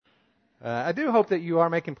I do hope that you are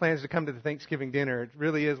making plans to come to the Thanksgiving dinner. It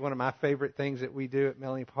really is one of my favorite things that we do at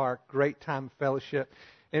Melanie Park. Great time of fellowship.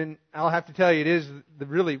 And I'll have to tell you, it is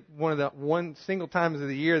really one of the one single times of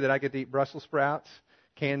the year that I get to eat Brussels sprouts,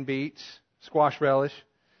 canned beets, squash relish,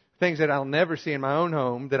 things that I'll never see in my own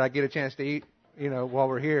home that I get a chance to eat, while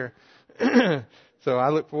we're here. So I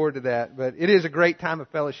look forward to that. But it is a great time of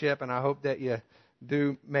fellowship, and I hope that you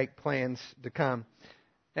do make plans to come.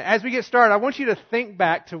 As we get started, I want you to think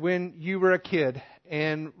back to when you were a kid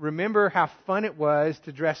and remember how fun it was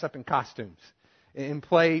to dress up in costumes and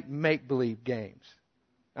play make-believe games.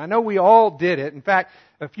 I know we all did it. In fact,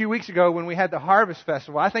 a few weeks ago when we had the Harvest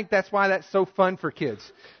Festival, I think that's why that's so fun for kids.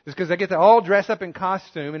 Is because they get to all dress up in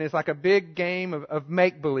costume, and it's like a big game of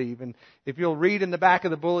make-believe. And if you'll read in the back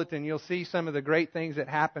of the bulletin, you'll see some of the great things that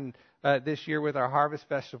happened this year with our Harvest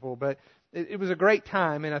Festival. But it was a great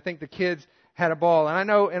time, and I think the kids had a ball. And I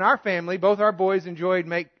know in our family, both our boys enjoyed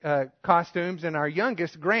costumes, and our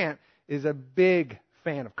youngest, Grant, is a big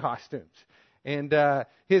fan of costumes. And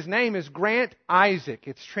his name is Grant Isaac.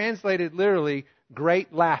 It's translated literally,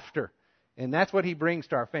 great laughter. And that's what he brings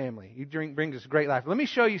to our family. He brings us great laughter. Let me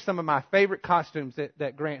show you some of my favorite costumes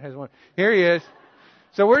that Grant has worn. Here he is.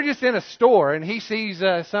 So we're just in a store, and he sees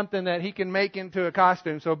something that he can make into a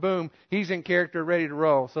costume. So boom, he's in character, ready to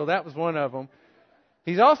roll. So that was one of them.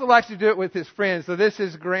 He also likes to do it with his friends. So this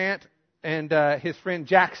is Grant and his friend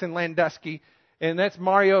Jackson Landusky. And that's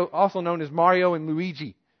Mario, also known as Mario and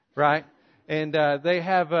Luigi, right? And they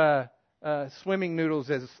have swimming noodles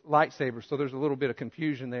as lightsabers. So there's a little bit of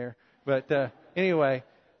confusion there. But anyway,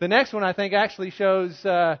 the next one I think actually shows,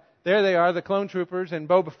 there they are, the Clone Troopers and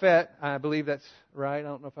Boba Fett. I believe that's right. I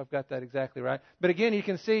don't know if I've got that exactly right. But again, you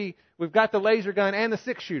can see we've got the laser gun and the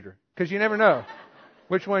 6-shooter. Because you never know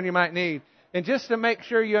which one you might need. And just to make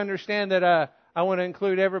sure you understand that I want to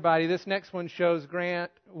include everybody, this next one shows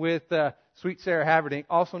Grant with Sweet Sarah Haverdink,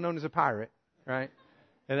 also known as a pirate, right?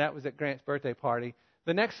 And that was at Grant's birthday party.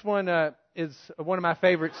 The next one is one of my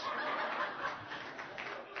favorites.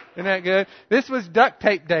 Isn't that good? This was duct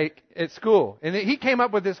tape day at school. And he came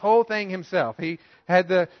up with this whole thing himself. He had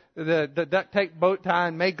the duct tape bow tie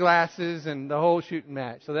and made glasses and the whole shooting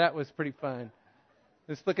match. So that was pretty fun.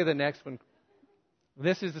 Let's look at the next one.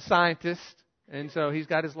 This is the scientist, and so he's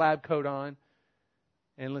got his lab coat on.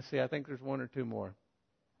 And let's see, I think there's one or two more.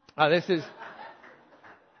 This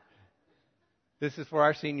is for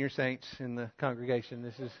our senior saints in the congregation.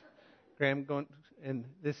 This is Graham going, and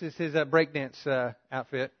this is his breakdance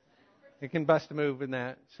outfit. He can bust a move in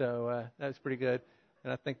that, so that's pretty good.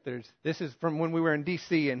 And I think this is from when we were in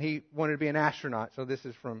D.C., and he wanted to be an astronaut, so this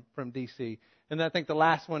is from D.C. And I think the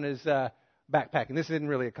last one is backpacking. This isn't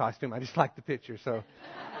really a costume. I just like the picture. So,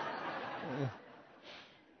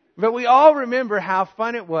 but we all remember how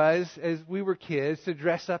fun it was as we were kids to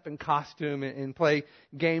dress up in costume and play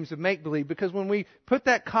games of make-believe. Because when we put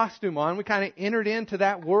that costume on, we kind of entered into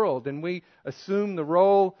that world and we assumed the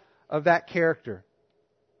role of that character.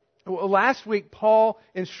 Well, last week, Paul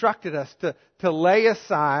instructed us to lay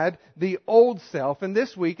aside the old self. And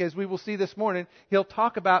this week, as we will see this morning, he'll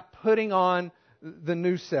talk about putting on the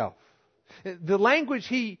new self. The language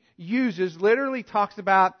he uses literally talks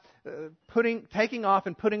about taking off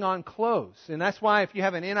and putting on clothes. And that's why if you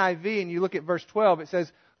have an NIV and you look at verse 12, it says,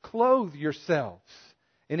 clothe yourselves.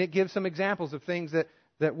 And it gives some examples of things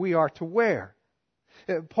that we are to wear.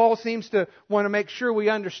 Paul seems to want to make sure we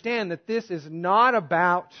understand that this is not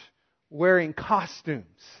about wearing costumes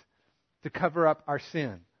to cover up our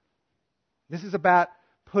sin. This is about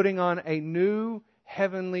putting on a new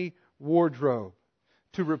heavenly wardrobe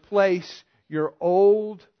to replace your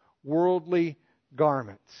old worldly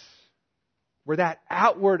garments, where that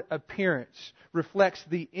outward appearance reflects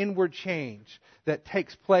the inward change that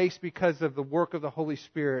takes place because of the work of the Holy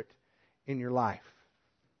Spirit in your life.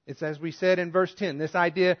 It's as we said in verse 10, this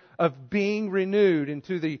idea of being renewed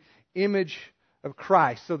into the image of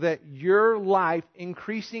Christ so that your life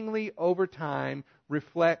increasingly over time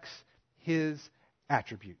reflects His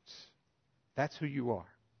attributes. That's who you are.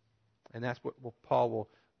 And that's what Paul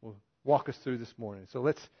will walk us through this morning. So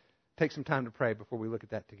let's take some time to pray before we look at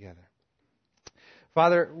that together.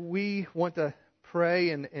 Father, we want to pray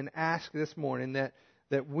and ask this morning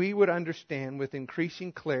that we would understand with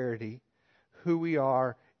increasing clarity who we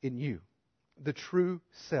are in you, the true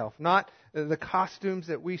self, not the costumes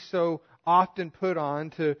that we so often put on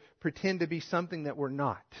to pretend to be something that we're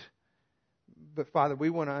not. But Father, we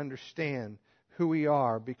want to understand who we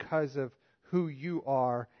are because of who you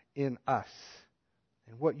are in us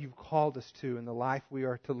and what you've called us to in the life we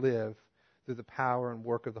are to live through the power and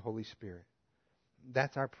work of the Holy Spirit.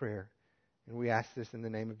 That's our prayer, and we ask this in the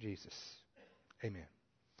name of Jesus. Amen.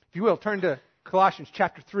 If you will, turn to Colossians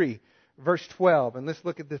chapter 3, verse 12, and let's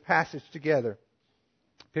look at this passage together.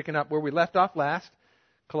 Picking up where we left off last,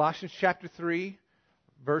 Colossians chapter 3,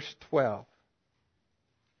 verse 12.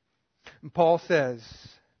 And Paul says,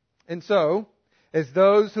 "And so, as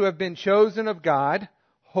those who have been chosen of God,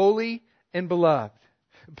 holy and beloved,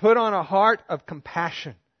 put on a heart of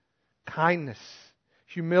compassion, kindness,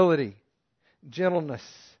 humility, gentleness,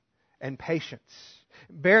 and patience,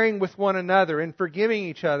 bearing with one another and forgiving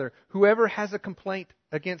each other, whoever has a complaint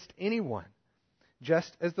against anyone,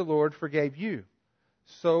 just as the Lord forgave you,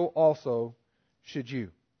 so also should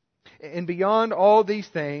you. And beyond all these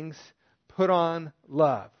things, put on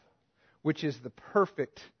love, which is the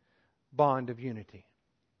perfect bond of unity."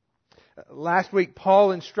 Last week,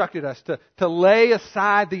 Paul instructed us to lay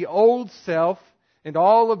aside the old self and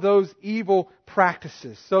all of those evil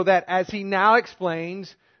practices, so that, as he now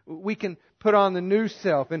explains, we can put on the new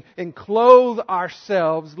self and clothe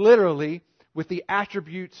ourselves literally with the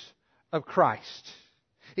attributes of Christ.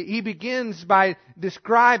 He begins by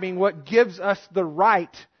describing what gives us the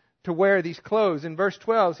right to wear these clothes. In verse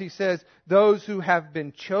 12, he says, "Those who have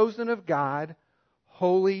been chosen of God,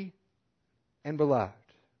 holy and beloved."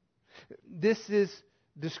 This is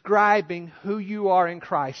describing who you are in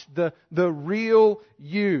Christ, the real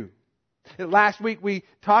you. Last week we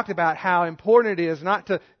talked about how important it is not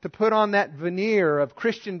to put on that veneer of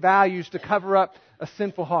Christian values to cover up a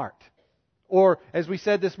sinful heart. Or, as we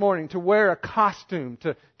said this morning, to wear a costume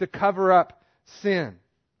to cover up sin.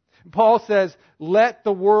 Paul says, let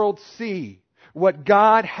the world see what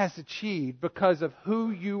God has achieved because of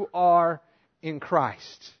who you are in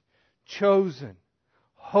Christ. Chosen,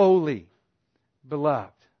 holy,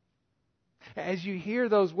 beloved. As you hear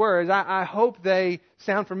those words, I hope they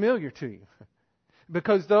sound familiar to you.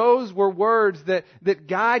 Because those were words that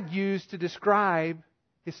God used to describe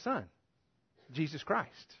His Son, Jesus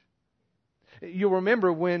Christ. You'll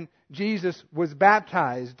remember when Jesus was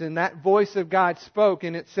baptized and that voice of God spoke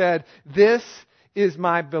and it said, "This is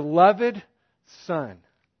my beloved Son,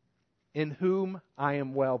 in whom I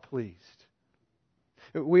am well pleased."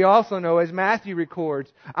 We also know, as Matthew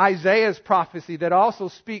records, Isaiah's prophecy that also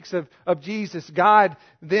speaks of Jesus, God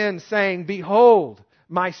then saying, "Behold,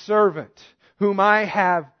 my servant, whom I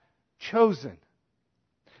have chosen,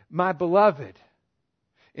 my beloved,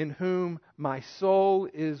 in whom my soul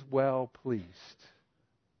is well pleased."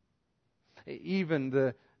 Even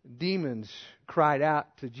the demons cried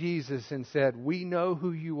out to Jesus and said, "We know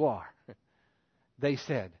who you are." They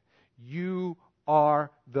said, "You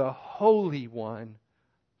are the Holy One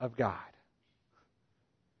of God."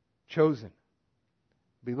 Chosen,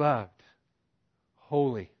 beloved,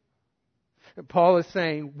 holy. Paul is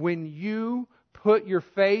saying, when you put your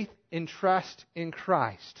faith and trust in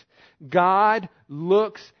Christ, God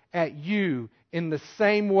looks at you in the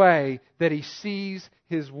same way that He sees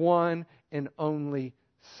His one and only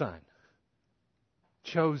Son.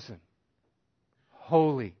 Chosen,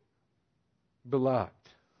 holy, beloved.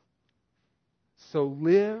 So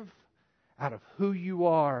live out of who you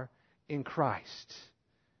are in Christ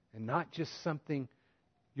and not just something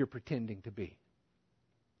you're pretending to be.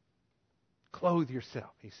 Clothe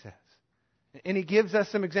yourself, he says. And he gives us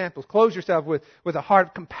some examples. Clothe yourself with a heart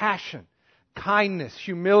of compassion, kindness,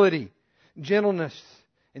 humility, gentleness,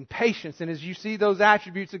 and patience. And as you see those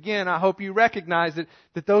attributes again, I hope you recognize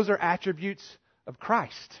that those are attributes of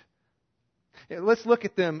Christ. Let's look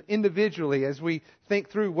at them individually as we think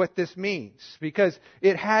through what this means. Because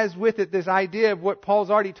it has with it this idea of what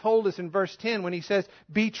Paul's already told us in verse 10 when he says,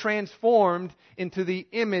 "Be transformed into the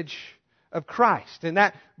image of Christ." And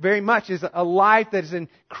that very much is a life that is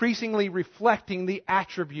increasingly reflecting the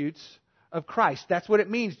attributes of Christ. That's what it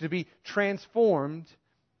means to be transformed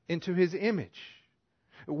into His image.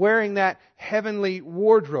 Wearing that heavenly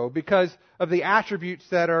wardrobe because of the attributes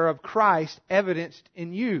that are of Christ evidenced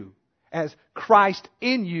in you, as Christ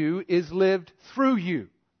in you is lived through you,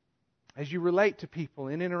 as you relate to people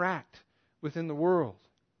and interact within the world.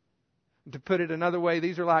 To put it another way,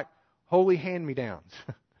 these are like holy hand-me-downs,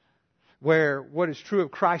 where what is true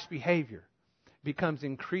of Christ's behavior becomes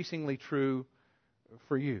increasingly true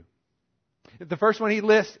for you. The first one he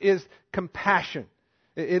lists is compassion.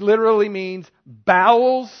 It literally means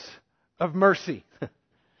bowels of mercy.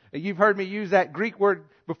 You've heard me use that Greek word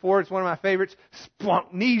before. It's one of my favorites,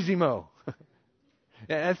 splanchnizomai.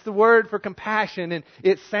 That's the word for compassion, and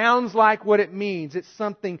it sounds like what it means. It's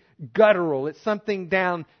something guttural. It's something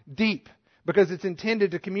down deep, because it's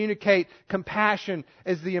intended to communicate compassion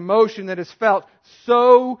as the emotion that is felt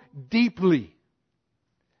so deeply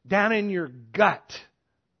down in your gut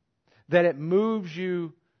that it moves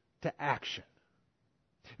you to action.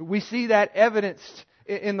 We see that evidenced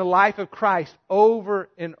in the life of Christ over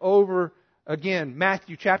and over again.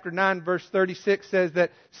 Matthew chapter 9 verse 36 says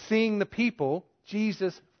that seeing the people,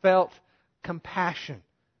 Jesus felt compassion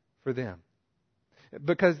for them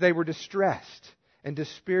because they were distressed and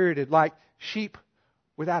dispirited like sheep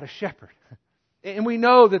without a shepherd. And we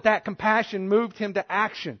know that compassion moved him to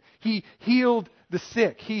action. He healed the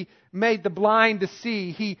sick. He made the blind to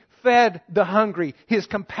see. He fed the hungry. His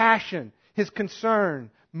compassion, His concern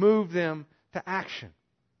moved them to action.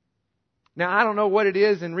 Now, I don't know what it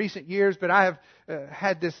is in recent years, but I have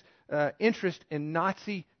had this interest in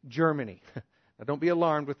Nazi Germany. Now, don't be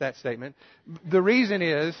alarmed with that statement. The reason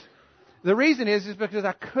is because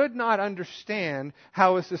I could not understand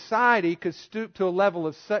how a society could stoop to a level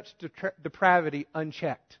of such depravity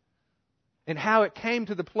unchecked. And how it came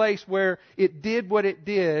to the place where it did what it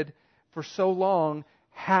did for so long.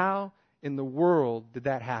 How in the world did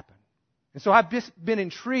that happen? And so I've just been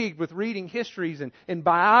intrigued with reading histories and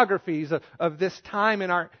biographies of this time in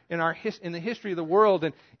the history of the world,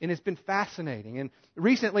 and it's been fascinating. And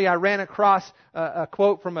recently I ran across a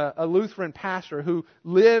quote from a Lutheran pastor who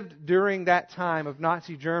lived during that time of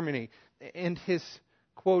Nazi Germany, and his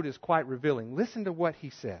quote is quite revealing. Listen to what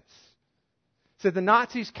he says. He said, "The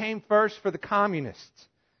Nazis came first for the communists,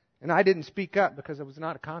 and I didn't speak up because I was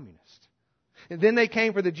not a communist. And then they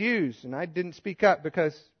came for the Jews, and I didn't speak up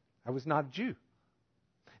because I was not a Jew.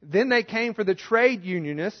 Then they came for the trade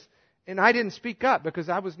unionists, and I didn't speak up because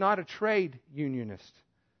I was not a trade unionist.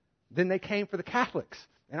 Then they came for the Catholics,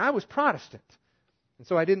 and I was Protestant, and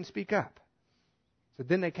so I didn't speak up. So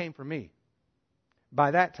then they came for me.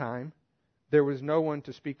 By that time, there was no one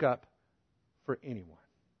to speak up for anyone."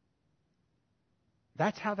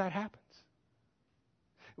 That's how that happens.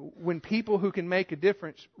 When people who can make a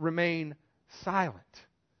difference remain silent.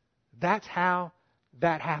 That's how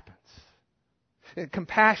that happens.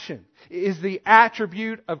 Compassion is the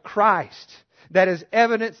attribute of Christ that is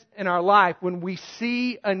evidenced in our life when we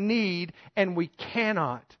see a need and we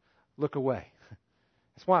cannot look away.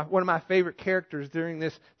 That's why one of my favorite characters during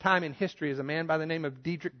this time in history is a man by the name of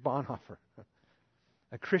Dietrich Bonhoeffer,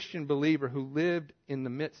 a Christian believer who lived in the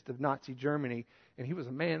midst of Nazi Germany, and he was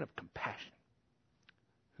a man of compassion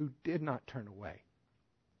who did not turn away.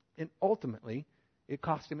 And ultimately, it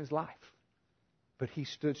cost him his life. But he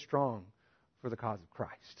stood strong for the cause of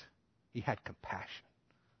Christ. He had compassion.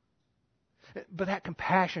 But that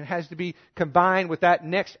compassion has to be combined with that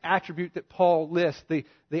next attribute that Paul lists,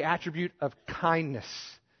 the attribute of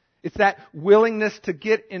kindness. It's that willingness to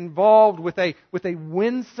get involved with a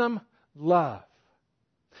winsome love.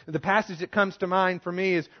 The passage that comes to mind for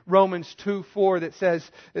me is Romans 2:4 that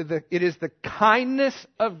says that it is the kindness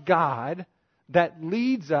of God that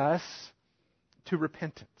leads us to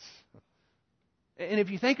repentance. And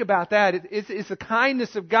if you think about that, it's the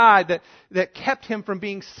kindness of God that kept him from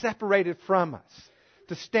being separated from us,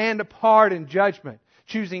 to stand apart in judgment,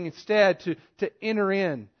 choosing instead to enter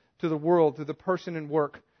in to the world through the person and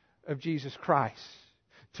work of Jesus Christ,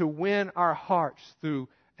 to win our hearts through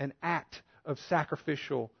an act of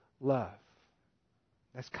sacrificial love.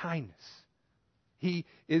 That's kindness. He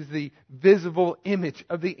is the visible image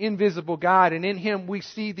of the invisible God, and in Him we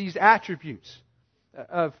see these attributes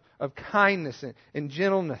of kindness and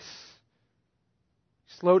gentleness,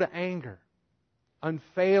 slow to anger,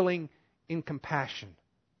 unfailing in compassion.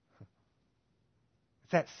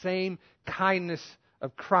 It's that same kindness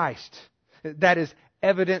of Christ that is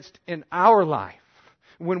evidenced in our life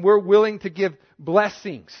when we're willing to give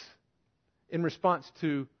blessings in response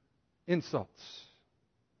to insults,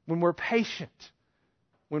 when we're patient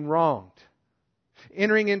when wronged,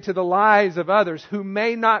 entering into the lives of others who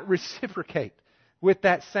may not reciprocate with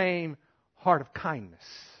that same heart of kindness.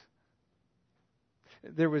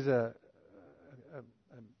 There was a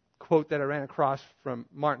quote that I ran across from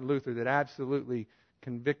Martin Luther that absolutely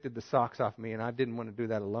convicted the socks off me, and I didn't want to do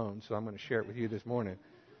that alone, so I'm going to share it with you this morning.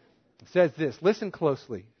 It says this: listen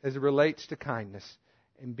closely as it relates to kindness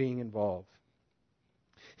and being involved.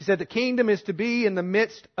 He said, "The kingdom is to be in the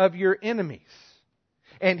midst of your enemies.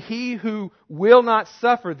 And he who will not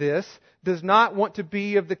suffer this does not want to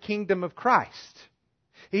be of the kingdom of Christ.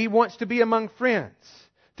 He wants to be among friends,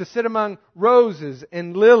 to sit among roses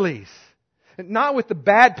and lilies, not with the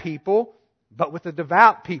bad people, but with the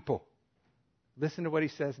devout people." Listen to what he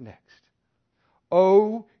says next.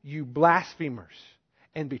 "Oh, you blasphemers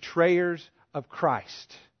and betrayers of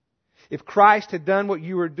Christ. If Christ had done what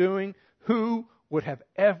you are doing, who would have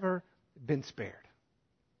ever been spared?"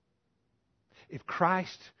 If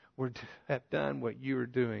Christ were to have done what you are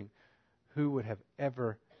doing, who would have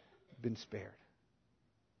ever been spared?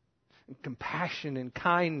 and compassion and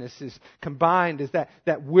kindness is combined, is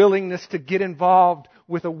that willingness to get involved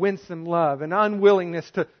with a winsome love, an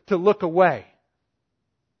unwillingness to look away.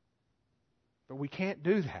 But we can't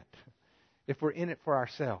do that if we're in it for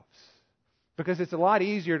ourselves. Because it's a lot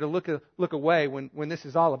easier to look away when this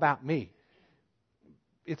is all about me.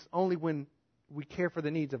 It's only when we care for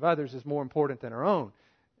the needs of others is more important than our own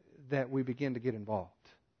that we begin to get involved.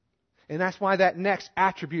 And that's why that next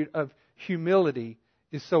attribute of humility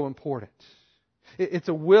is so important. It's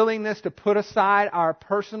a willingness to put aside our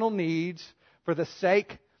personal needs for the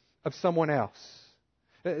sake of someone else.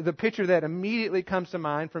 The picture that immediately comes to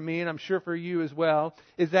mind for me, and I'm sure for you as well,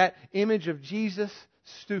 is that image of Jesus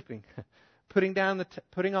stooping, putting on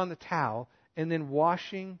the towel, and then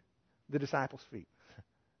washing the disciples' feet.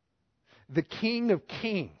 The King of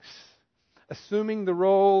Kings, assuming the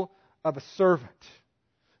role of a servant,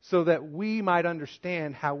 so that we might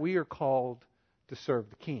understand how we are called to serve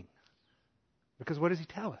the King. Because what does He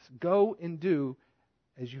tell us? Go and do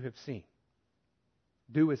as you have seen.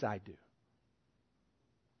 Do as I do.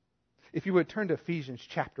 If you would turn to Ephesians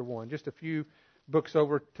chapter 1, just a few books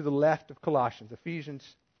over to the left of Colossians. Ephesians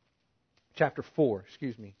chapter 4.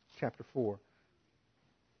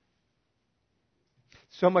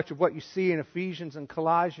 So much of what you see in Ephesians and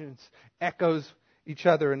Colossians echoes each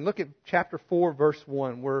other. And look at chapter 4, verse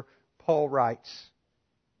 1, where Paul writes.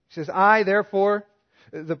 He says, I, therefore,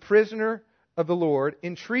 the prisoner of the Lord,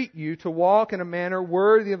 entreat you to walk in a manner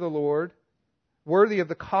worthy of the Lord, worthy of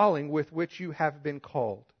the calling with which you have been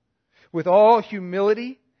called, with all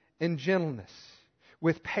humility and gentleness,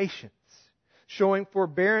 with patience, showing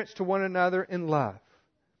forbearance to one another in love.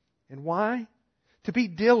 And why? To be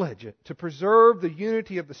diligent, to preserve the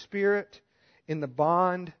unity of the Spirit in the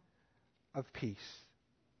bond of peace.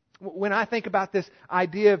 When I think about this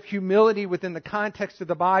idea of humility within the context of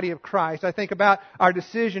the body of Christ, I think about our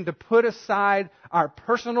decision to put aside our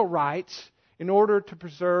personal rights in order to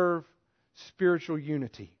preserve spiritual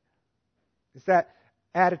unity. It's that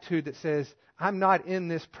attitude that says, I'm not in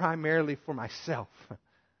this primarily for myself.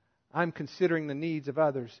 I'm considering the needs of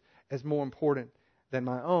others as more important than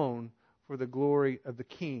my own for the glory of the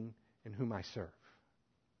King in whom I serve.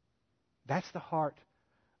 That's the heart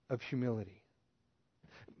of humility.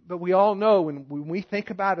 But we all know when we think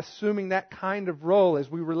about assuming that kind of role as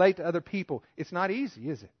we relate to other people, it's not easy,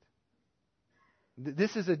 is it?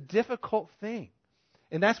 This is a difficult thing.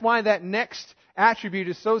 And that's why that next attribute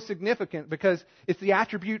is so significant, because it's the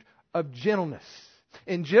attribute of gentleness.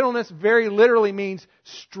 And gentleness very literally means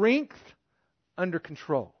strength under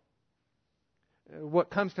control. What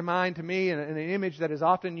comes to mind to me, and an image that is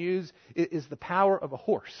often used, is the power of a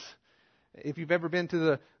horse. If you've ever been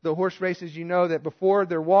to the horse races, you know that before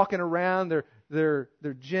they're walking around, they're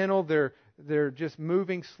gentle, they're just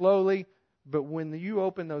moving slowly. But when you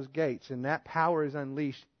open those gates and that power is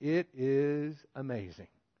unleashed, it is amazing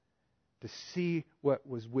to see what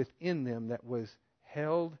was within them that was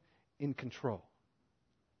held in control.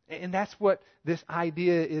 And that's what this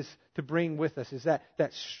idea is to bring with us, is that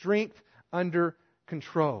strength under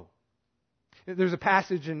control. There's a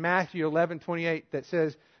passage in Matthew 11:28 that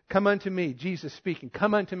says, Come unto me, Jesus speaking,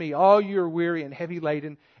 come unto me, all you are weary and heavy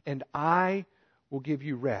laden, and I will give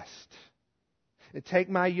you rest. And take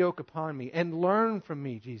my yoke upon me and learn from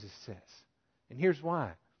me, Jesus says. And here's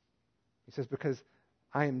why. He says, because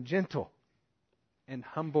I am gentle and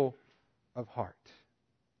humble of heart.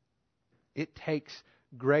 It takes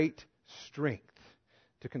great strength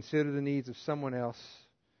to consider the needs of someone else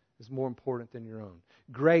as more important than your own.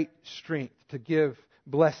 Great strength to give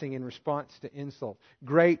blessing in response to insult.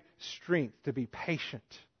 Great strength to be patient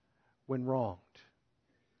when wronged.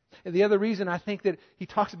 And the other reason I think that he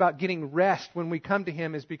talks about getting rest when we come to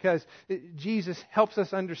Him is because Jesus helps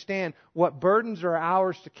us understand what burdens are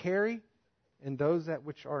ours to carry and those that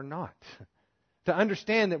which are not. To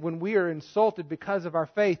understand that when we are insulted because of our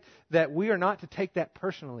faith, that we are not to take that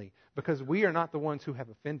personally, because we are not the ones who have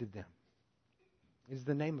offended them. It is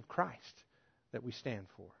the name of Christ that we stand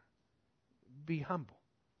for. Be humble.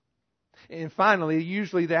 And finally,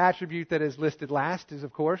 usually the attribute that is listed last is,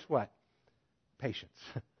 of course, what? Patience.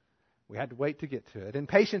 We had to wait to get to it. And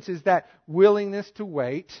patience is that willingness to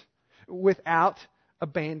wait without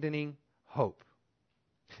abandoning hope.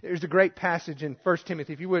 There's a great passage in 1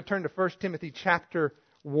 Timothy. If you would turn to 1 Timothy chapter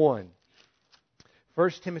 1.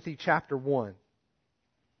 1 Timothy chapter 1.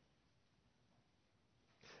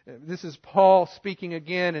 This is Paul speaking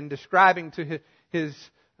again and describing to his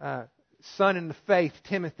son in the faith,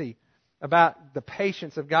 Timothy, about the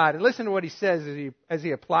patience of God. And listen to what he says as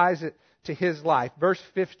he applies it to his life. Verse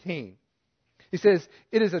 15. He says,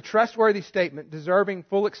 It is a trustworthy statement deserving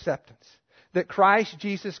full acceptance that Christ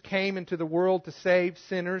Jesus came into the world to save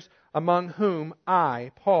sinners, among whom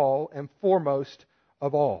I, Paul, am foremost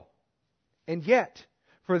of all. And yet,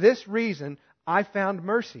 for this reason, I found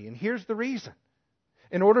mercy. And here's the reason.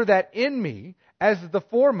 In order that in me, as the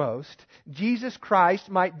foremost, Jesus Christ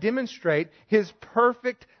might demonstrate His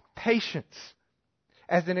perfect patience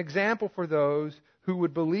as an example for those who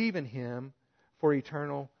would believe in Him for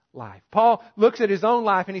eternal life. Paul looks at his own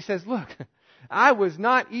life and he says, look, I was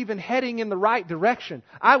not even heading in the right direction.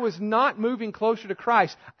 I was not moving closer to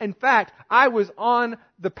Christ. In fact, I was on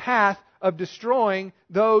the path of destroying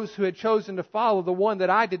those who had chosen to follow the one that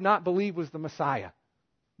I did not believe was the Messiah.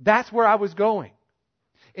 That's where I was going.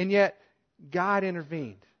 And yet, God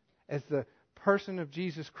intervened as the person of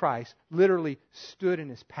Jesus Christ literally stood in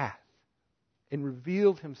His path and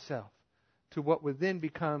revealed Himself to what would then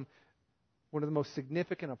become one of the most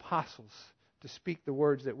significant apostles to speak the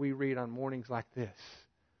words that we read on mornings like this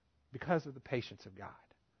because of the patience of God.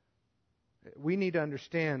 We need to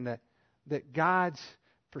understand that God's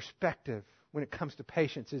perspective when it comes to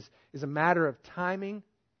patience is a matter of timing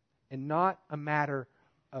and not a matter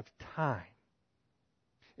of time.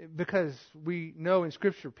 Because we know in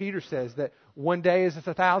Scripture, Peter says that one day is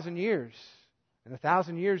 1,000 years, and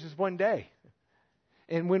 1,000 years is one day.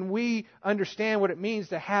 And when we understand what it means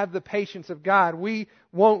to have the patience of God, we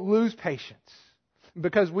won't lose patience.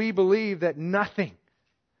 Because we believe that nothing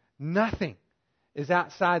is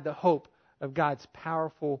outside the hope of God's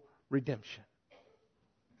powerful redemption.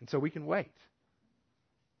 And so we can wait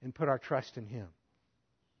and put our trust in Him.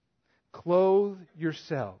 Clothe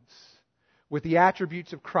yourselves with the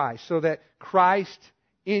attributes of Christ so that Christ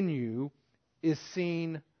in you is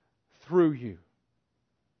seen through you.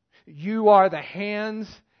 You are the hands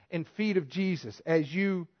and feet of Jesus as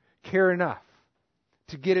you care enough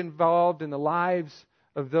to get involved in the lives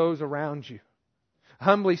of those around you.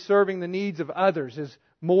 Humbly serving the needs of others is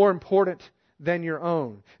more important than your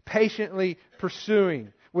own. Patiently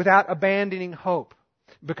pursuing without abandoning hope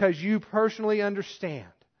because you personally understand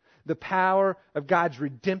the power of God's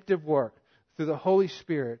redemptive work through the Holy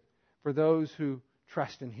Spirit for those who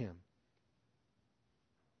trust in Him.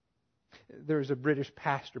 There's a British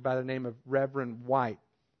pastor by the name of Reverend White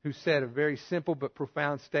who said a very simple but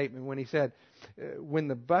profound statement when he said, when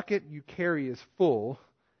the bucket you carry is full,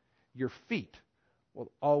 your feet will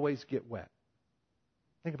always get wet.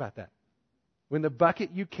 Think about that. When the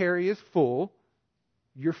bucket you carry is full,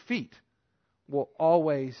 your feet will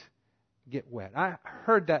always get wet. I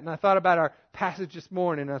heard that and I thought about our passage this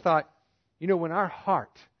morning and I thought, when our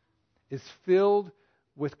heart is filled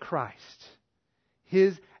with Christ,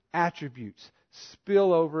 His attributes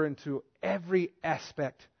spill over into every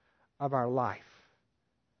aspect of our life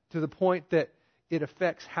to the point that it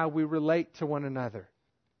affects how we relate to one another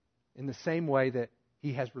in the same way that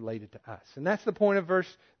He has related to us. And that's the point of verse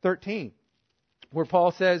 13, where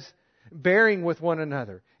Paul says, bearing with one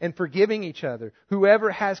another and forgiving each other, whoever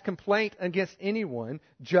has complaint against anyone,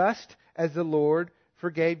 just as the Lord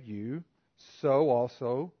forgave you, so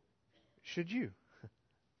also should you.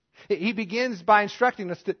 He begins by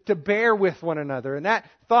instructing us to bear with one another. And that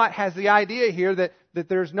thought has the idea here that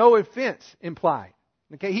there's no offense implied.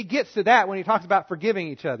 Okay, he gets to that when he talks about forgiving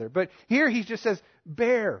each other. But here he just says,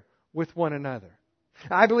 bear with one another.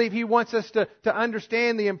 I believe he wants us to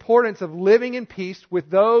understand the importance of living in peace with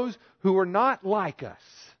those who are not like us,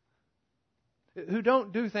 who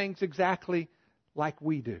don't do things exactly like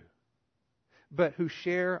we do, but who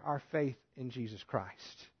share our faith in Jesus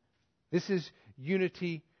Christ. This is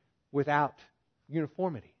unity without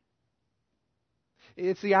uniformity.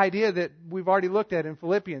 It's the idea that we've already looked at in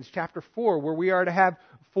Philippians chapter 4, where we are to have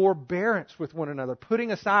forbearance with one another,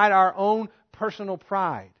 putting aside our own personal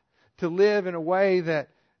pride to live in a way that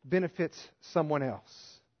benefits someone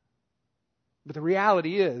else. But the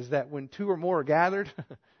reality is that when two or more are gathered,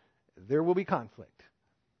 there will be conflict.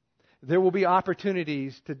 There will be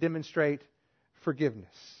opportunities to demonstrate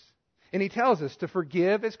forgiveness. And he tells us to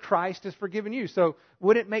forgive as Christ has forgiven you. So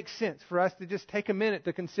would it make sense for us to just take a minute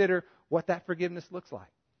to consider what that forgiveness looks like?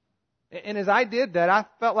 And as I did that, I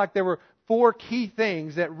felt like there were 4 key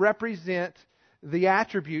things that represent the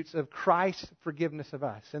attributes of Christ's forgiveness of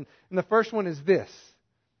us. And the first one is this.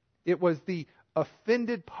 It was the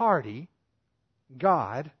offended party,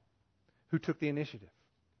 God, who took the initiative.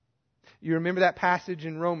 You remember that passage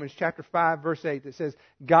in Romans chapter 5, verse 8 that says,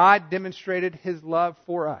 God demonstrated His love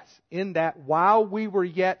for us in that while we were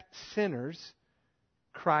yet sinners,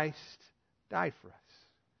 Christ died for us.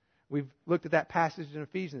 We've looked at that passage in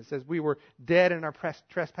Ephesians. It says we were dead in our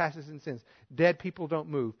trespasses and sins. Dead people don't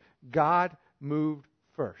move. God moved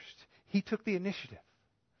first. He took the initiative.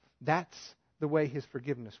 That's the way His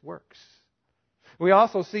forgiveness works. We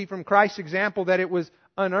also see from Christ's example that it was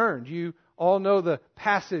unearned. You all know the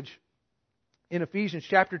passage in Ephesians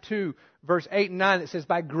chapter 2, verse 8 and 9 that says,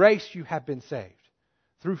 by grace you have been saved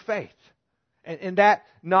through faith. And that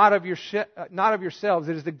not of yourselves,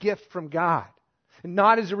 it is the gift from God. And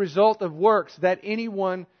not as a result of works that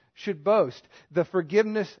anyone should boast. The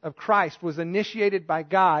forgiveness of Christ was initiated by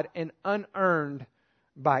God and unearned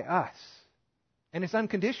by us. And it's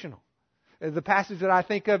unconditional. The passage that I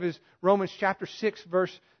think of is Romans chapter 6,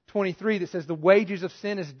 verse 23 that says the wages of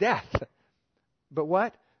sin is death. But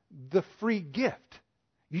what? The free gift.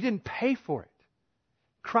 You didn't pay for it.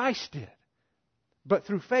 Christ did. But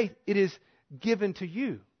through faith, it is given to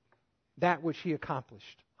you that which He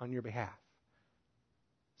accomplished on your behalf.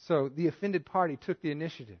 So the offended party took the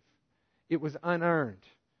initiative. It was unearned.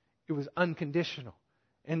 It was unconditional.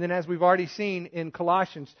 And then as we've already seen in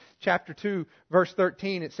Colossians chapter 2, verse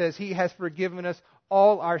 13, it says, He has forgiven us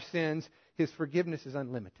all our sins. His forgiveness is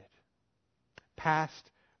unlimited.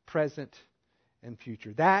 Past, present, and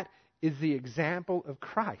future. That is the example of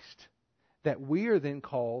Christ that we are then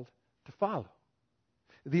called to follow.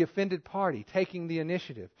 The offended party taking the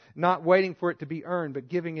initiative, not waiting for it to be earned, but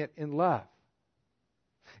giving it in love.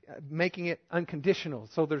 Making it unconditional,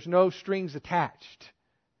 so there's no strings attached.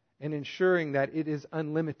 And ensuring that it is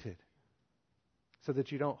unlimited, so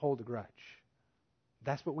that you don't hold a grudge.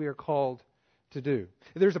 That's what we are called to do.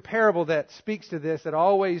 There's a parable that speaks to this that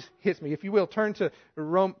always hits me. If you will, turn to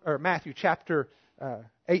Matthew chapter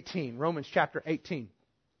 18. Romans chapter 18.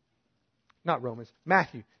 Not Romans.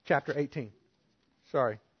 Matthew chapter 18.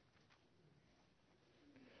 Sorry.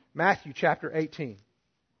 Matthew chapter 18.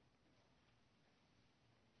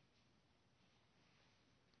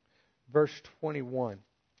 Verse 21.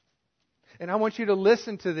 And I want you to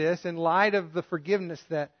listen to this in light of the forgiveness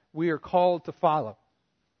that we are called to follow.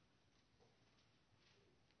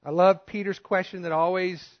 I love Peter's question that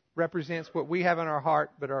always represents what we have in our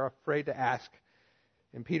heart but are afraid to ask.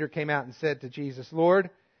 And Peter came out and said to Jesus, Lord,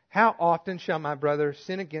 how often shall my brother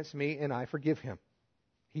sin against me and I forgive him?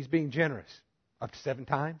 He's being generous. Up to 7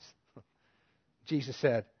 times? Jesus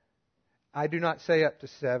said, I do not say up to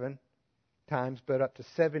 7 times, but up to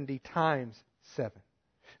 70 times 7.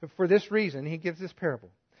 For this reason, he gives this parable.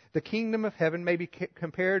 The kingdom of heaven may be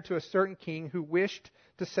compared to a certain king who wished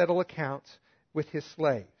to settle accounts with his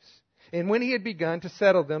slaves. And when he had begun to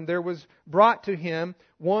settle them, there was brought to him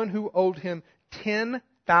one who owed him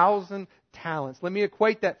 10,000 talents. Let me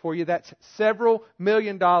equate that for you. That's several $1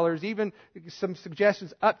 million, even some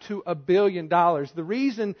suggestions up to $1 billion. The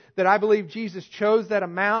reason that I believe Jesus chose that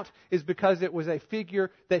amount is because it was a figure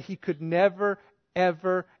that he could never,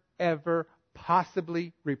 ever, ever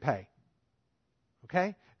possibly repay.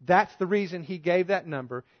 Okay? That's the reason he gave that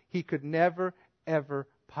number. He could never, ever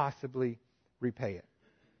possibly repay it.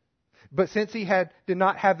 But since he did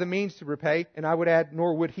not have the means to repay, and I would add,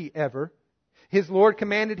 nor would he ever, his Lord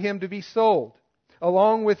commanded him to be sold,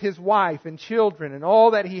 along with his wife and children and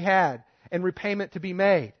all that he had, and repayment to be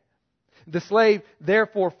made. The slave,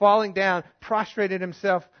 therefore, falling down, prostrated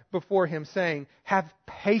himself before him, saying, have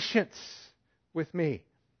patience with me,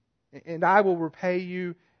 and I will repay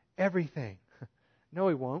you everything. No,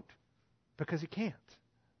 he won't, because he can't.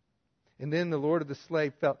 And then the Lord of the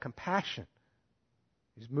slave felt compassion.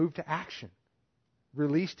 He's moved to action,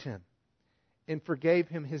 released him, and forgave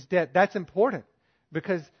him his debt. That's important,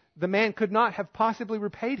 because the man could not have possibly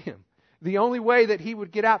repaid him. The only way that he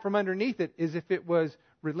would get out from underneath it is if it was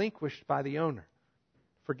relinquished by the owner,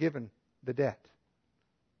 forgiven the debt.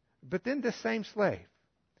 But then this same slave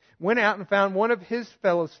went out and found one of his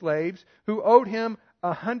fellow slaves who owed him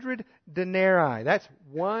 100 denarii. That's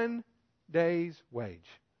 1 day's wage.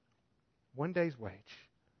 1 day's wage.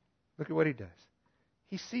 Look at what he does.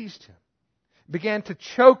 He seized him, began to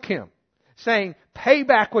choke him, saying, pay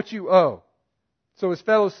back what you owe. So his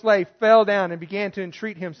fellow slave fell down and began to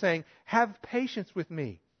entreat him, saying, have patience with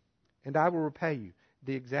me, and I will repay you.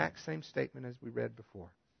 The exact same statement as we read before.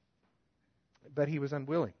 But he was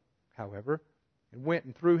unwilling, however, and went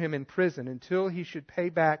and threw him in prison until he should pay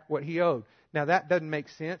back what he owed. Now that doesn't make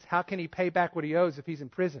sense. How can he pay back what he owes if he's in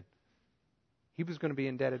prison? He was going to be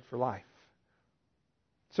indebted for life.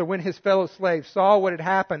 So when his fellow slaves saw what had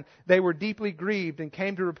happened, they were deeply grieved and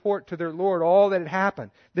came to report to their Lord all that had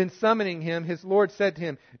happened. Then summoning him, his Lord said to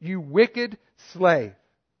him, you wicked slave,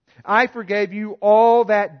 I forgave you all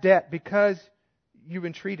that debt because you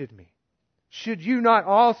entreated me. Should you not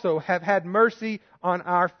also have had mercy on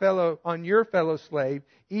your fellow slave,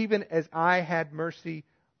 even as I had mercy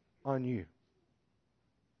on you?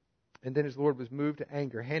 And then his Lord was moved to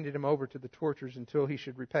anger, handed him over to the torturers until he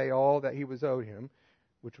should repay all that he was owed him,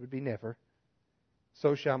 which would be never.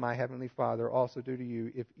 so shall my heavenly Father also do to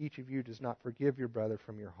you if each of you does not forgive your brother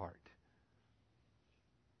from your heart.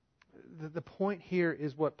 The point here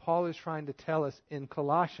is what Paul is trying to tell us in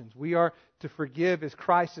Colossians. We are to forgive as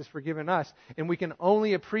Christ has forgiven us. And we can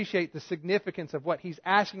only appreciate the significance of what He's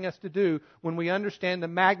asking us to do when we understand the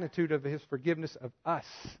magnitude of His forgiveness of us.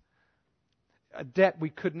 A debt we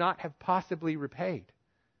could not have possibly repaid.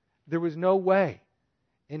 There was no way.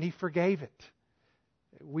 And He forgave it.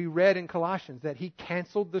 We read in Colossians that He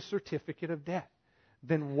canceled the certificate of debt.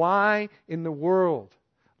 Then why in the world,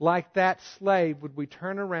 like that slave, would we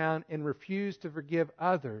turn around and refuse to forgive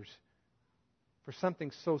others for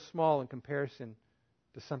something so small in comparison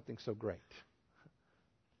to something so great?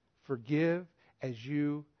 Forgive as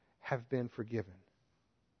you have been forgiven.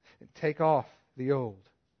 And take off the old,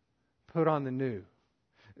 put on the new,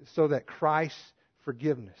 so that Christ's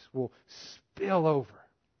forgiveness will spill over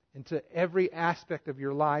into every aspect of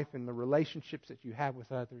your life and the relationships that you have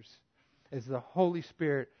with others as the Holy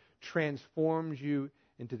Spirit transforms you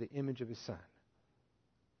into the image of His Son.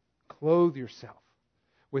 Clothe yourself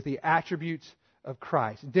with the attributes of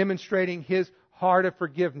Christ, demonstrating His heart of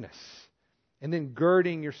forgiveness, and then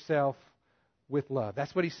girding yourself with love.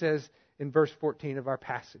 That's what he says in verse 14 of our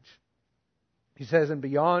passage. He says, and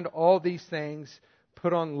beyond all these things,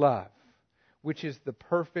 put on love, which is the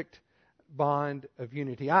perfect bond of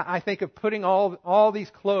unity. I think of putting all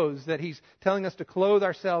these clothes that he's telling us to clothe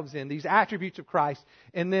ourselves in, these attributes of Christ,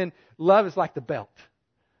 and then love is like the belt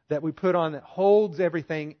that we put on that holds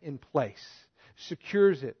everything in place,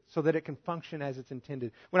 secures it so that it can function as it's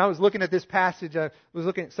intended. When I was looking at this passage, I was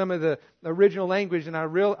looking at some of the original language, and I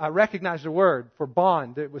recognized the word for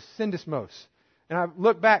bond. It was syndesmos. And I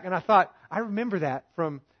looked back and I thought, I remember that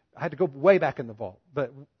from, I had to go way back in the vault,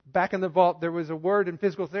 but back in the vault there was a word in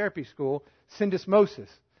physical therapy school, syndesmosis.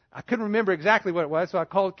 I couldn't remember exactly what it was, so I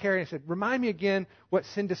called Carrie and I said, remind me again what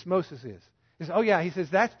syndesmosis is. He said, oh yeah, he says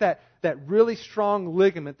that's that really strong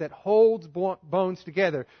ligament that holds bones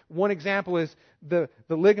together. One example is the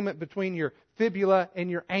ligament between your fibula and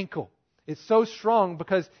your ankle. It's so strong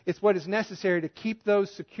because it's what is necessary to keep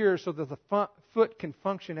those secure so that the foot can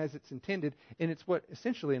function as it's intended, and it's what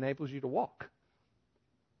essentially enables you to walk.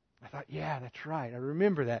 I thought, yeah, that's right. I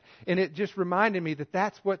remember that. And it just reminded me that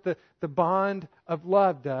that's what the bond of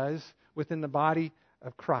love does within the body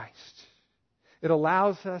of Christ. It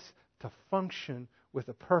allows us to function with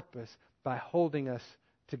a purpose by holding us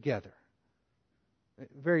together.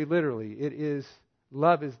 Very literally,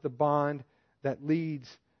 love is the bond that leads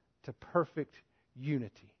to perfect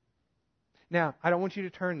unity. Now, I don't want you to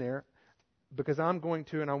turn there because I'm going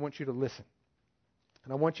to, and I want you to listen.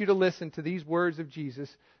 And I want you to listen to these words of Jesus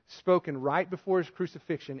spoken right before His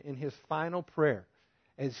crucifixion in His final prayer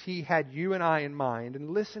as He had you and I in mind, and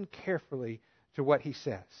listen carefully to what He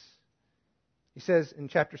says. He says in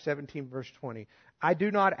chapter 17, verse 20, I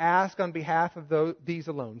do not ask on behalf of these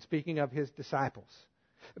alone, speaking of His disciples,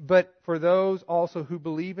 but for those also who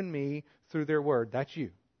believe in me through their word. That's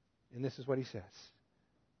you. And this is what He says.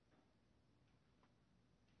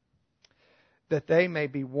 That they may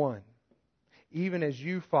be one, even as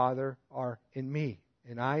you, Father, are in me,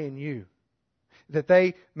 and I in you. That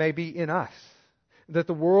they may be in us, that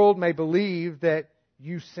the world may believe that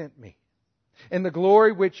you sent me. And the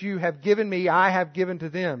glory which you have given me, I have given to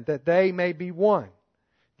them, that they may be one,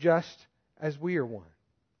 just as we are one.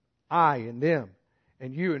 I and them,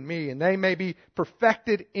 and you and me, and they may be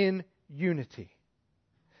perfected in unity,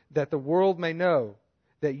 that the world may know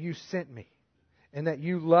that you sent me, and that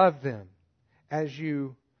you love them as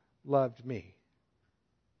you loved me.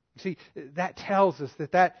 See, that tells us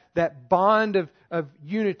that bond of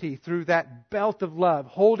unity through that belt of love,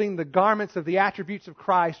 holding the garments of the attributes of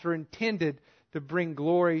Christ, are intended to bring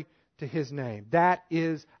glory to His name. That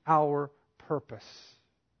is our purpose.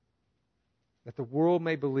 That the world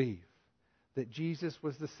may believe that Jesus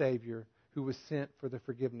was the Savior who was sent for the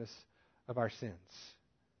forgiveness of our sins.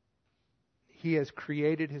 He has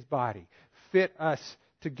created His body, fit us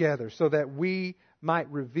together so that we might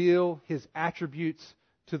reveal His attributes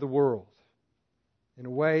to the world in a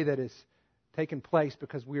way that has taken place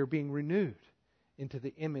because we are being renewed into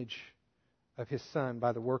the image of His Son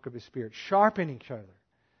by the work of His Spirit, sharpening each other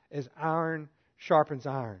as iron sharpens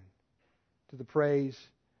iron to the praise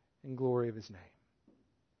and glory of His name,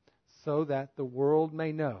 so that the world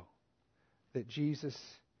may know that Jesus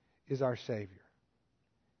is our Savior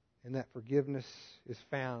and that forgiveness is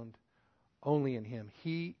found only in Him.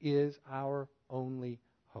 He is our only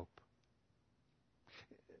hope.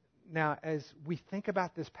 Now, as we think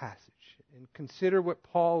about this passage and consider what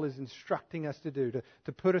Paul is instructing us to do,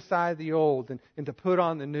 to put aside the old and to put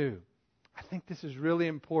on the new, I think this is really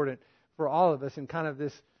important for all of us in kind of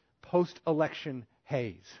this post-election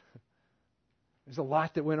haze. There's a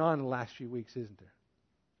lot that went on in the last few weeks, isn't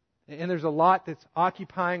there? And there's a lot that's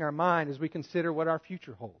occupying our mind as we consider what our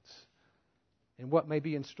future holds and what may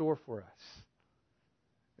be in store for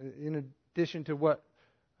us. In addition to what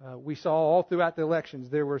we saw all throughout the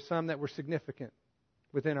elections, there were some that were significant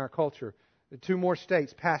within our culture. 2 more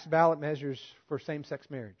states passed ballot measures for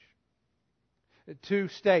same-sex marriage. 2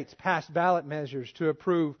 states passed ballot measures to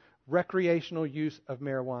approve recreational use of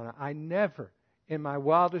marijuana. I never, in my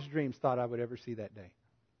wildest dreams, thought I would ever see that day.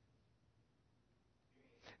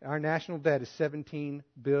 Our national debt is $17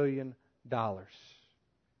 billion.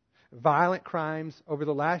 Violent crimes over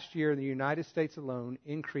the last year in the United States alone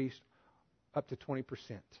increased up to 20%.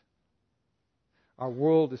 Our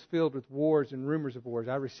world is filled with wars and rumors of wars.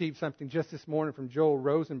 I received something just this morning from Joel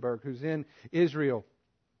Rosenberg, who's in Israel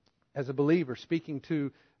as a believer, speaking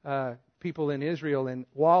to people in Israel. And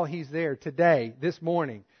while he's there today, this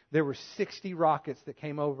morning, there were 60 rockets that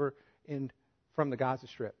came over from the Gaza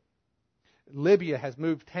Strip. Libya has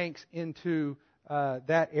moved tanks into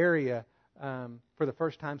that area for the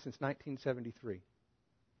first time since 1973.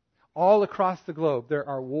 All across the globe, there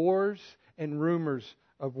are wars and rumors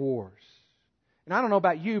of wars. And I don't know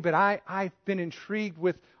about you, but I've been intrigued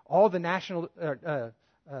with all the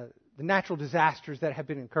the natural disasters that have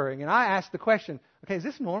been occurring. And I asked the question, okay, is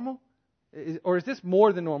this normal? Or is this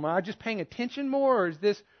more than normal? Am I just paying attention more, or is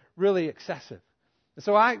this really excessive? And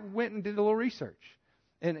so I went and did a little research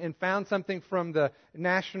and found something from the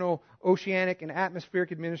National Oceanic and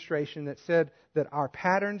Atmospheric Administration that said that our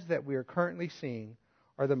patterns that we are currently seeing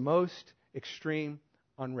are the most extreme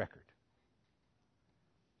on record.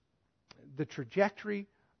 The trajectory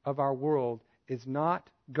of our world is not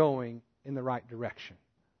going in the right direction.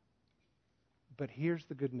 But here's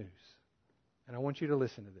the good news, and I want you to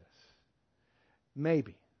listen to this.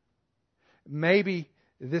 Maybe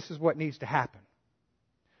this is what needs to happen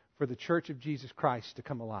for the Church of Jesus Christ to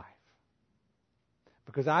come alive.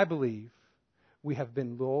 Because I believe we have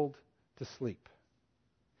been lulled to sleep.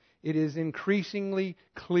 It is increasingly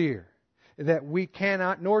clear that we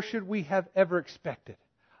cannot, nor should we have ever expected,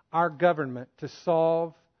 our government to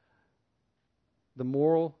solve the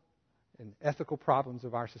moral and ethical problems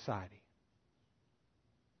of our society.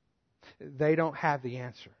 They don't have the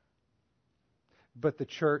answer. But the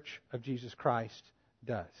Church of Jesus Christ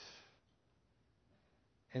does.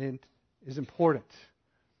 And it is important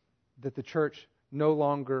that the church no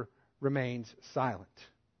longer remains silent.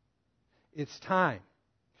 It's time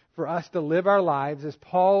for us to live our lives as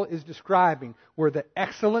Paul is describing, where the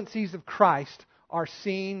excellencies of Christ are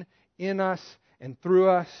seen in us and through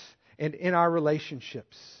us and in our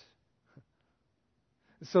relationships,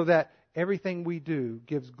 so that everything we do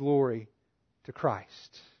gives glory to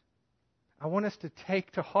Christ. I want us to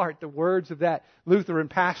take to heart the words of that Lutheran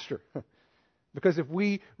pastor. Because if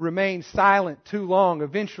we remain silent too long,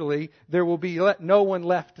 eventually there will be no one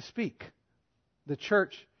left to speak. The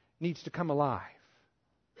church needs to come alive.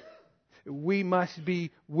 We must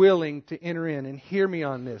be willing to enter in. And hear me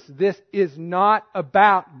on this. This is not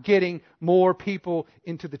about getting more people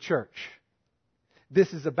into the church.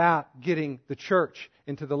 This is about getting the church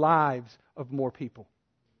into the lives of more people.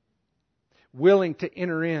 Willing to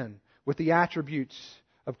enter in with the attributes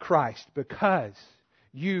of Christ, because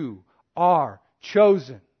you are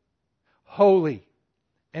chosen, holy,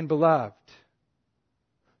 and beloved.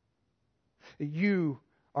 You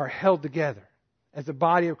are held together as a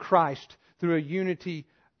body of Christ through a unity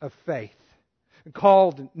of faith,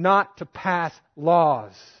 called not to pass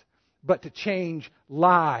laws, but to change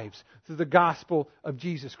lives through the gospel of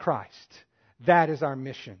Jesus Christ. That is our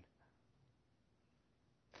mission.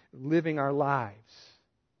 Living our lives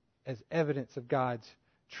as evidence of God's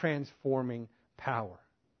transforming power.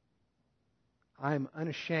 I am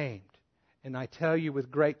unashamed, and I tell you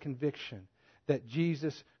with great conviction, that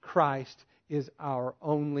Jesus Christ is our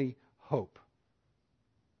only hope.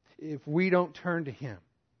 If we don't turn to Him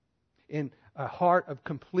in a heart of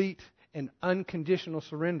complete and unconditional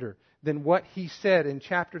surrender, then what he said in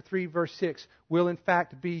chapter 3, verse 6 will in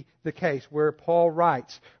fact be the case, where Paul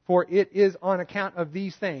writes, "For it is on account of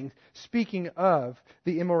these things," speaking of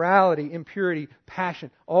the immorality, impurity, passion,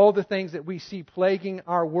 all the things that we see plaguing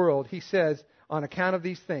our world, he says, on account of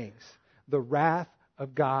these things, the wrath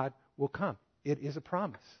of God will come. It is a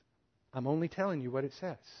promise. I'm only telling you what it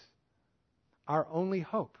says. Our only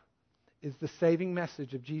hope is the saving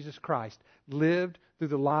message of Jesus Christ, lived through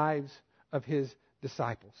the lives of His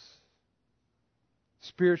disciples.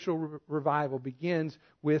 Spiritual revival begins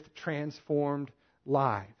with transformed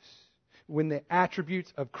lives. When the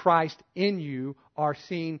attributes of Christ in you are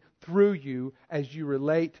seen through you as you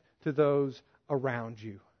relate to those around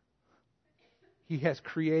you. He has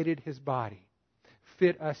created His body,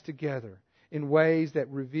 fit us together in ways that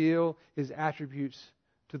reveal His attributes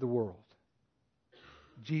to the world.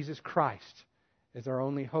 Jesus Christ is our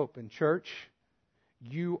only hope. And church,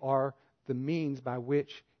 you are the means by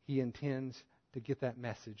which He intends to get that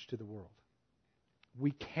message to the world.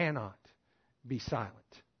 We cannot be silent.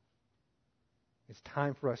 It's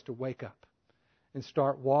time for us to wake up and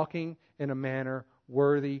start walking in a manner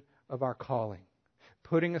worthy of our calling,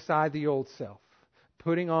 putting aside the old self,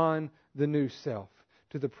 putting on the new self,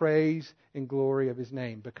 to the praise and glory of His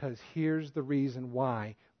name. Because here's the reason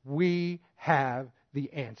why. We have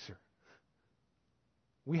the answer.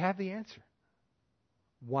 We have the answer.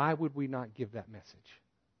 Why would we not give that message?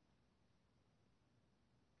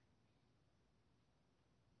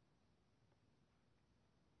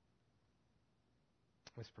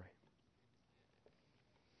 Let's pray.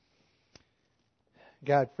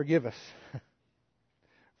 God, forgive us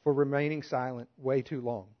for remaining silent way too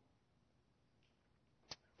long,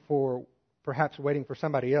 for perhaps waiting for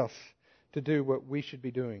somebody else to do what we should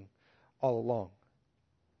be doing all along.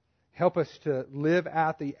 Help us to live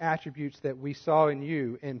out the attributes that we saw in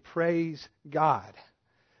You, and praise God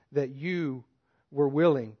that You were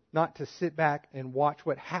willing not to sit back and watch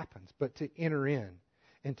what happens, but to enter in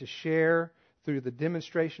and to share through the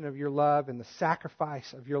demonstration of Your love and the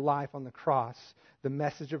sacrifice of Your life on the cross, the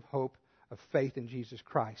message of hope, of faith in Jesus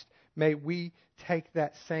Christ. May we take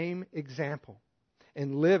that same example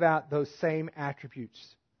and live out those same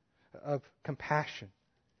attributes of compassion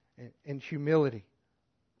and humility,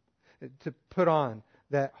 to put on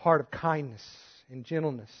that heart of kindness and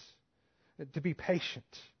gentleness, to be patient,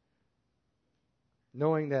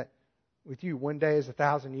 knowing that with You, one day is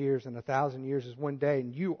 1,000 years, and 1,000 years is one day,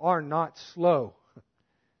 and You are not slow.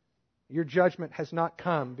 Your judgment has not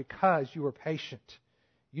come because You are patient.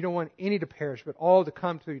 You don't want any to perish, but all to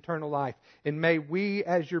come to eternal life. And may we,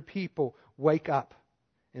 as Your people, wake up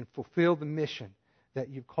and fulfill the mission that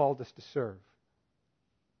You've called us to serve,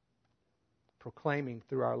 proclaiming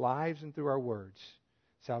through our lives and through our words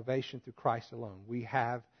salvation through Christ alone. We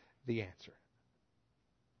have the answer.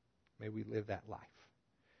 May we live that life.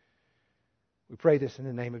 We pray this in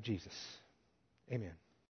the name of Jesus. Amen.